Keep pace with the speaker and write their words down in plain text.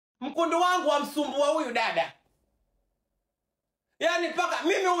Mkundu wangu wamsumbua huyu dada. Yaani mpaka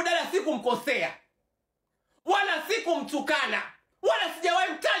mimi huyu dada sikumkosea. Wala sikumtukana. Wala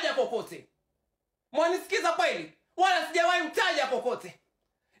sijawahi mtaja kokote. Mwanisikiza kweli? Wala sijawahi mtaja kokote.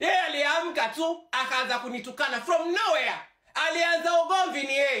 Yeye aliamka tu akaanza kunitukana from nowhere. Alianza ugomvi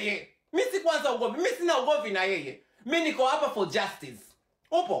ni yeye. Mimi sikuanza ugomvi. Mimi sina ugomvi na yeye. Mimi niko hapa for justice.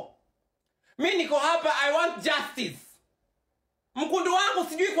 Upo? Mimi niko hapa, I want justice. Mkundu wangu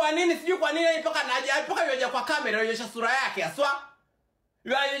sijui kwa nini mpaka naja mpaka yoja kwa kamera yojesha sura yake aswa.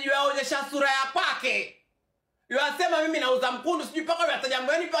 Yojesha sura ya kwake. Yasema mimi nauza mkundu sijui mpaka yataja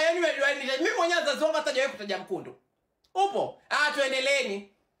mbani pa yani mimi mwenyewe zazi hatajawahi kutaja mkundu. Upo?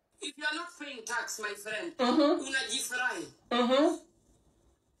 Tuendeleeni. If you are not paying tax, my friend, unajifurahi.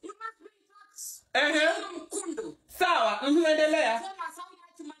 You must pay tax. Mkundu. Sawa, endelea. Tell us how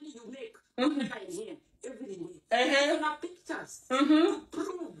much money you make. Here every day. You have pictures. To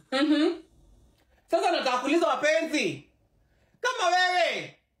prove. Sasa nataka kuuliza wapenzi. Kama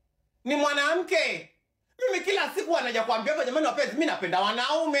wewe ni mwanamke, mimi kila siku anaja kuambia kwa jamani wapenzi mimi napenda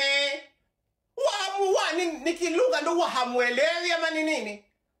wanaume. Nikilugha ndo hamuelewi ama ni nini?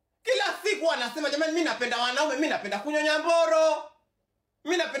 Kila siku anasema jamani mimi napenda wanaume, mimi napenda kunyonya mboro.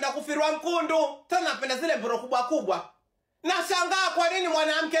 Mimi napenda kufirwa mkundu, tena napenda zile mboro kubwa kubwa. Nashangaa kwa nini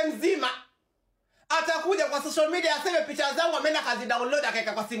mwanamke mzima atakuja kwa social media aseme picha zangu ameenda kazi download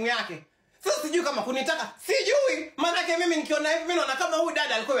akaeka kwa simu yake. Sasa sijui kama kunitaka, sijui. Maana yake mimi nikiona hivi mimi naona kama huyu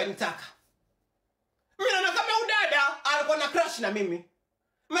dada alikuwa ananitaka. Mimi naona kama huyu dada alikuwa na crush na mimi.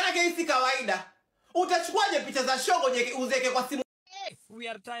 Maana yake hii si kawaida. Utachukuaje picha za shogo uzeke kwa simu? We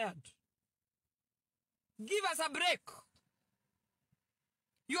are tired. Give us a break.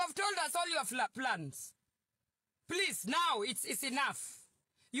 You have told us all your plans. Please, now it's enough.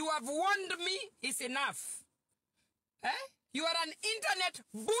 You have warned me, it's enough. You are an internet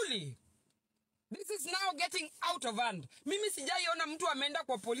bully. This is now getting out of hand. Mimi sijaiona mtu ameenda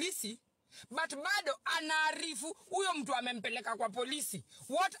kwa polisi, but bado anaarifu huyo mtu amempeleka kwa polisi.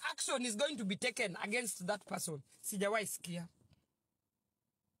 What action is going to be taken against that person? Sijawahi sikia.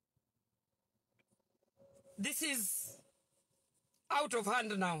 This is out of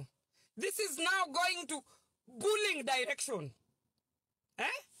hand now. This is now going to bullying direction.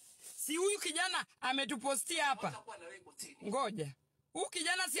 Si huyu kijana ametupostia hapa. Ngoja. Huyu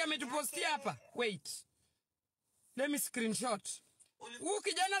kijana si ametupostia hapa. Wait. Let me screenshot. Huyu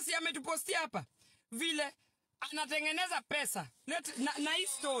kijana si ametupostia hapa. Vile anatengeneza pesa. Na hii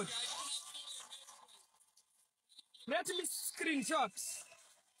story. Let me screenshot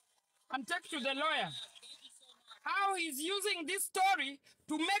and take to the lawyer. How he's using this story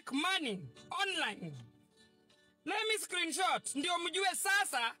to make money online. Let me screenshot. Ndio mjue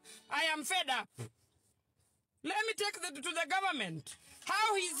sasa I am fed up. Let me take to the government.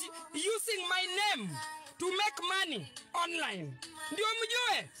 How he's using my name to make money online. Ndio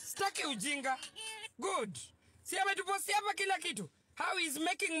mjue. Sitaki ujinga. Good. Si ametupostia hapa kila kitu. How he's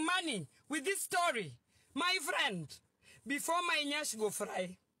making money with this story. My friend, before my nyash go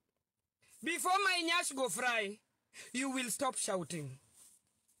fry. Before my nyash go fry, you will stop shouting.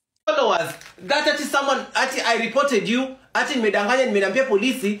 Followers, that ati someone, ati I reported you, ati nimedanganya nimeniambia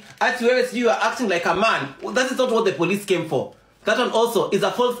polisi, ati wewe you are acting like a man. Well, that is not what the police came for. That one also is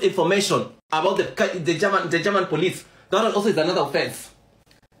a false information about the German police. That one also is another offense.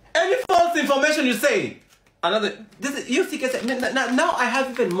 Any false information you say, another. You see, now I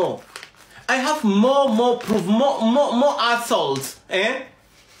have even more. I have more proof, more assaults.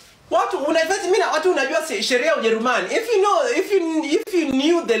 Watu unaifazi mimi na watu unajua sheria Ujerumani. If you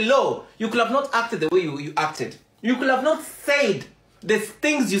knew the law, you could have not acted the way you acted. You could have not said the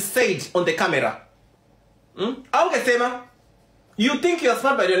things you said on the camera. How ungesema? You think you're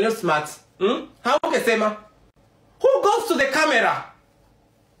smart but you're not smart. How ungesema? Who goes to the camera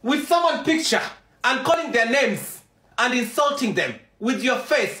with someone's picture and calling their names and insulting them with your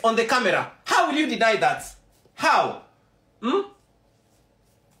face on the camera? How will you deny that? How?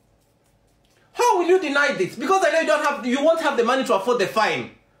 How will you deny this? Because I know you won't have the money to afford the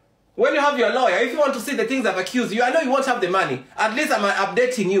fine. When you have your lawyer, if you want to see the things I've accused you, I know you won't have the money. At least I'm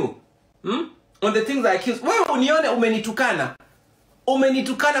updating you. On the things I accused. Wewe unione umenitukana.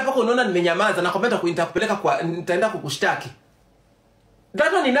 Umenitukana pako unaona nimenyamaza na kwambia kuintakupeleka kwa nitaenda kukushtaki.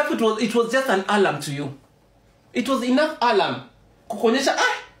 That one enough, it was just an alarm to you. It was enough alarm. Kukuonyesha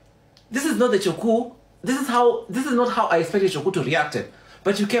this is not the CHOKUU. This is not how I expected CHOKUU to react.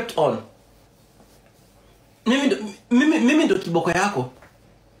 But you kept on. Mimi ndo kiboko yako.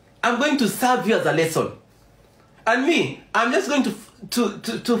 I'm going to serve you as a lesson. And me, I'm just going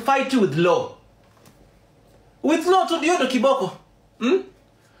to fight you with law. With law to ndo kiboko.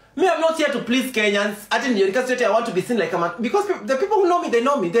 Me, I'm not here to please Kenyans. I want to be seen like a man. Because the people who know me, they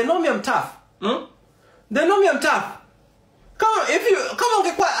know me. They know me I'm tough. They know me I'm tough. Come on,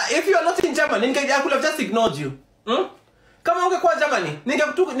 if you are not in Germany, I could have just ignored you. Come on, Germany.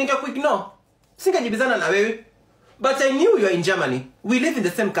 Ignore. But I knew you are in Germany. We live in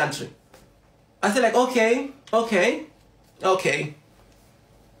the same country. I said like, okay.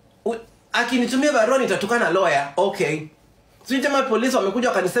 Akinitumia barua nitatukana lawyer. Okay. So my police wamekuja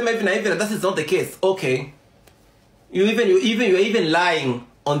wakanisema hivi na hivi, that is not the case. Okay. You're even lying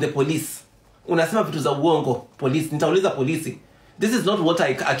on the police. Unasema vitu za uongo police. Nitauliza polisi. This is not what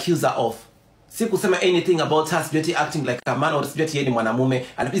I accuse her of. Si kusema anything about her sijui acting like a man or sijui yeye ni mwanamume.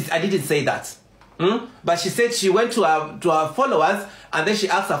 I didn't say that. But she said she went to her followers and then she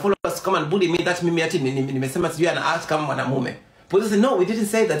asked her followers to come and bully me that mimi ati nimesema sijui ana act kama mwanamume. Police said no, we didn't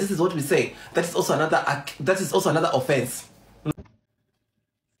say that. This is what we say. That is also another offense.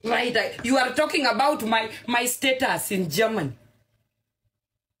 Right, you are talking about my status in Germany.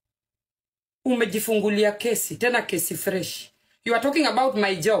 Umejifungulia kesi, tena kesi fresh. You are talking about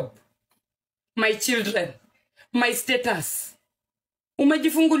my job, my children, my status.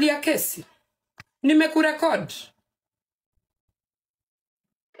 Umejifungulia kesi. Nimekurecord.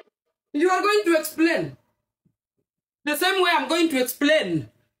 You are going to explain. The same way I'm going to explain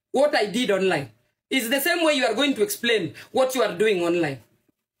what I did online. It's the same way you are going to explain what you are doing online.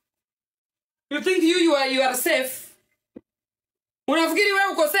 You think you are safe? Unafikiri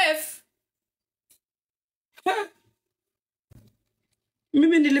wewe uko safe?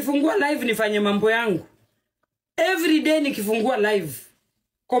 Mimi nilifungua live nifanye mambo yangu. Every day nikifungua live,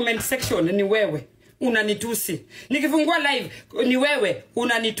 comment section ni wewe unanitusi. Nikifungua live ni wewe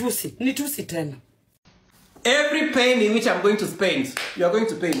unanitusi. Nitusi tena. Every penny which I'm going to spend, you are going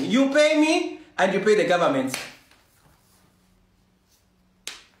to pay me. You pay me and you pay the government.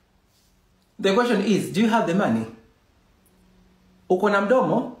 The question is, do you have the money? Uko na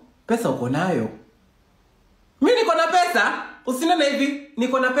mdomo? Pesa uko nayo. Mimi niko na pesa. Usinene hivi,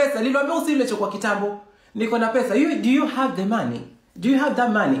 niko na pesa. Niliwaambia usile chokwa kitambo. Niko na pesa. Do you have the money? Do you have that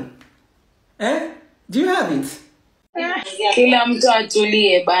money? Do you have it? Kila mtu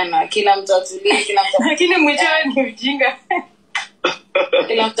atulie bana, kila mtu atulie, kila mtu. Lakini mwishowe ni ujinga.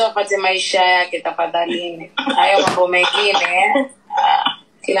 Kila mtu apate maisha yake tafadhalini. Hayo mambo mengine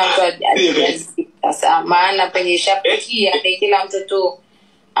kila mtu atulie. Sasa maana penye shapikia ni kila mtu tu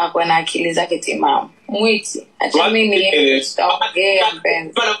ako na akili zake timamu. Mwiti, acha mimi nitaongea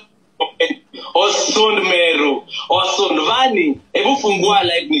mpenzi. Osund Meru, Osund Vani, hebu fungua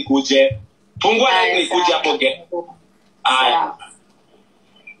live nikuje. Fungua live nikuje hapo ge. Aya.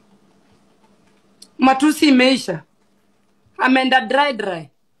 Matusi imeisha. Ameenda dry.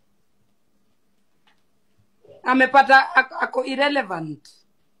 Amepata ako irrelevant.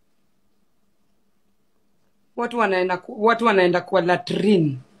 Watu wanaenda kwa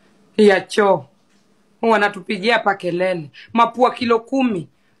latrine ya choo. Wanatupigia pa kelele. Mapua kilo 10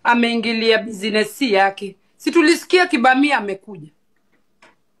 ameingilia business yake. Si tulisikia Kibamia amekuja.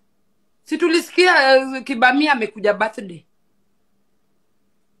 Si tulisikia Kibamia amekuja birthday.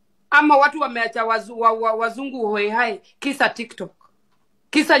 Ama watu wameacha wazungu hoi hai kisa TikTok.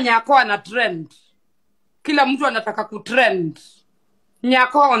 Kisa Nyako ana trend. Kila mtu anataka kutrend.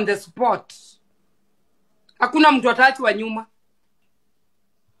 Nyako on the spot. Hakuna mtu ataachwa nyuma.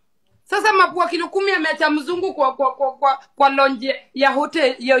 Sasa mapua kilo 10 ameacha mzungu kwa lonje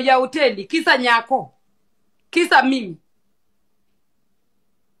ya hoteli kisa Nyako. Kisa mimi.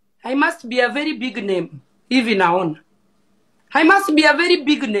 I must be a very big name. Hivi naona. I must be a very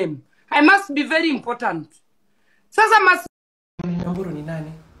big name. I must be very important. Sasa Mburu ni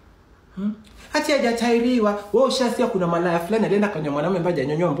nani? Hati hajatairiwa. Wewe ushasikia kuna malaya fulani alienda kwenye mwanamume ambaye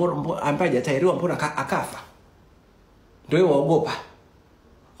hajanyonyoa mboro ambaye hajatairiwa mboro akafa. Ndio waogopa.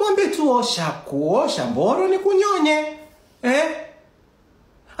 Mwambie tu kuosha mboro ni kunyonye.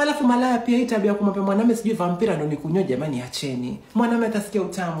 Alafu malaya pia hii tabia kumwambia mwanamume sijui vampira ndio ni kunyonye, jamani acheni. Mwanamume atasikia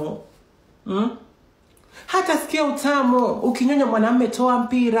utamu. Hata sikia utamu. Ukinyonya mwanamume toa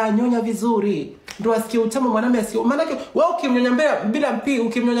mpira, nyonya vizuri. Ndio asikie utamu mwanamume asikie. Maana yake wewe ukimnyonya bila mpira,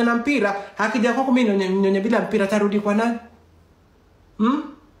 ukimnyonya na mpira, hakija kwako mimi nyonya bila mpira atarudi kwa nani?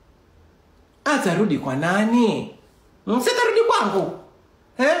 Atarudi kwa nani? Sitarudi kwangu.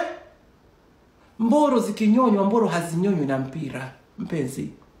 Mboro zikinyonywa, mboro hazinyonywi na mpira, mpenzi.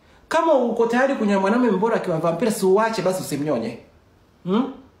 Kama uko tayari kunyanya mwanamume mboro akiwa vampira, si uache basi usimnyonye.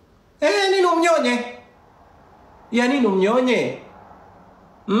 Nini umnyonye? Ya nini umnyonye?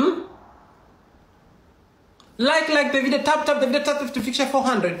 Like the video, tap the video, tap to fix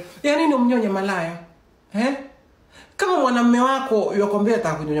 400. Ya nini umnyonye malaya? Kama mwanamume wako yakwambia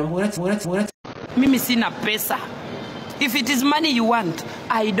atakunyonya mbona Mimi sina pesa. If it is money you want,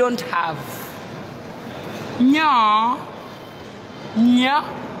 I don't have. Nya.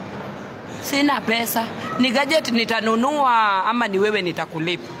 Sina pesa. Ni gadget nitanunua ama ni wewe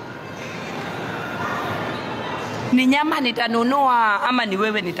nitakulipa? Ni nyama nitanunua ama ni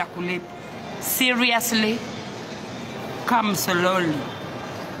wewe nitakulipa? Seriously? Come slowly.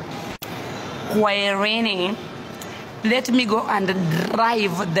 Kwaherini. Let me go and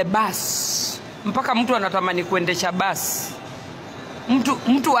drive the bus. Mpaka mtu anatamani kuendesha bus.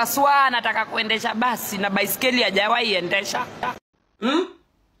 Mtu aswa anataka kuendesha basi na baiskeli hajawahi endesha.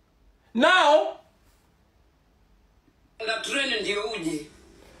 Now Na train ndio uje.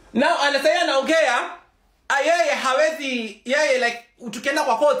 Now anasema anaongea yeye hawezi yeye like tukienda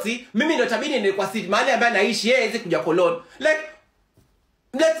kwa koti mimi ndio tabini ni kwa city mahali ambaye anaishi yeye hawezi kuja Cologne like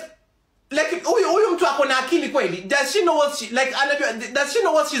huyu mtu ako na akili kweli? Does she know what she like does she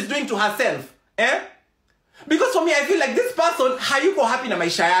know what she's doing to herself because for me I feel like this person hayuko happy na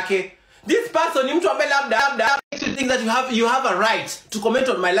maisha yake. This person ni mtu ambaye labda think that you have a right to comment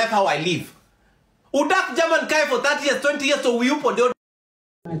on my life, how I live. Udak German guy for 30 years 20 years so we upo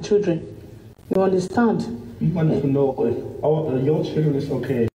my children. You understand? You want to know your children is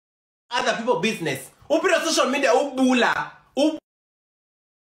okay. Other people business. Upira social media ubula.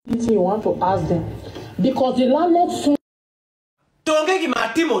 Anything you want to ask them. Because the landlord soon Tongeki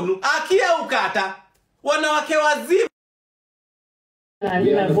matimonu akia ukata. Wanawake wazimu.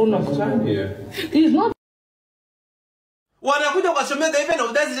 He's not Wanakuja kwa shomea the event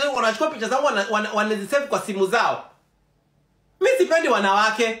of this wanachukua picha zangu wanazisave kwa simu zao. Mimi sipendi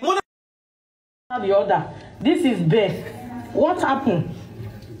wanawake. Mbona the order? This is Beth. What happened?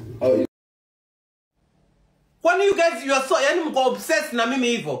 When you guys you are so yani mko obsessed na mimi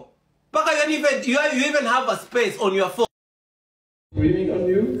hivyo. Paka you even have a space on your phone. Screaming on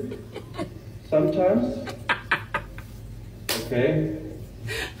you? Sometimes? Okay.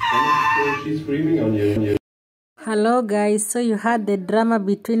 She's screaming on you. Hello guys, so you had the drama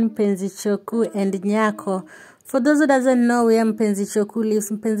between MPENZI CHOKUU and NYAKO. For those who doesn't know where MPENZI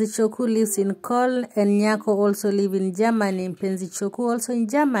CHOKUU lives in Köln and NYAKO also live in Germany. MPENZI CHOKUU also in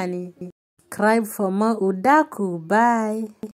Germany. Subscribe for more Udaku. Bye.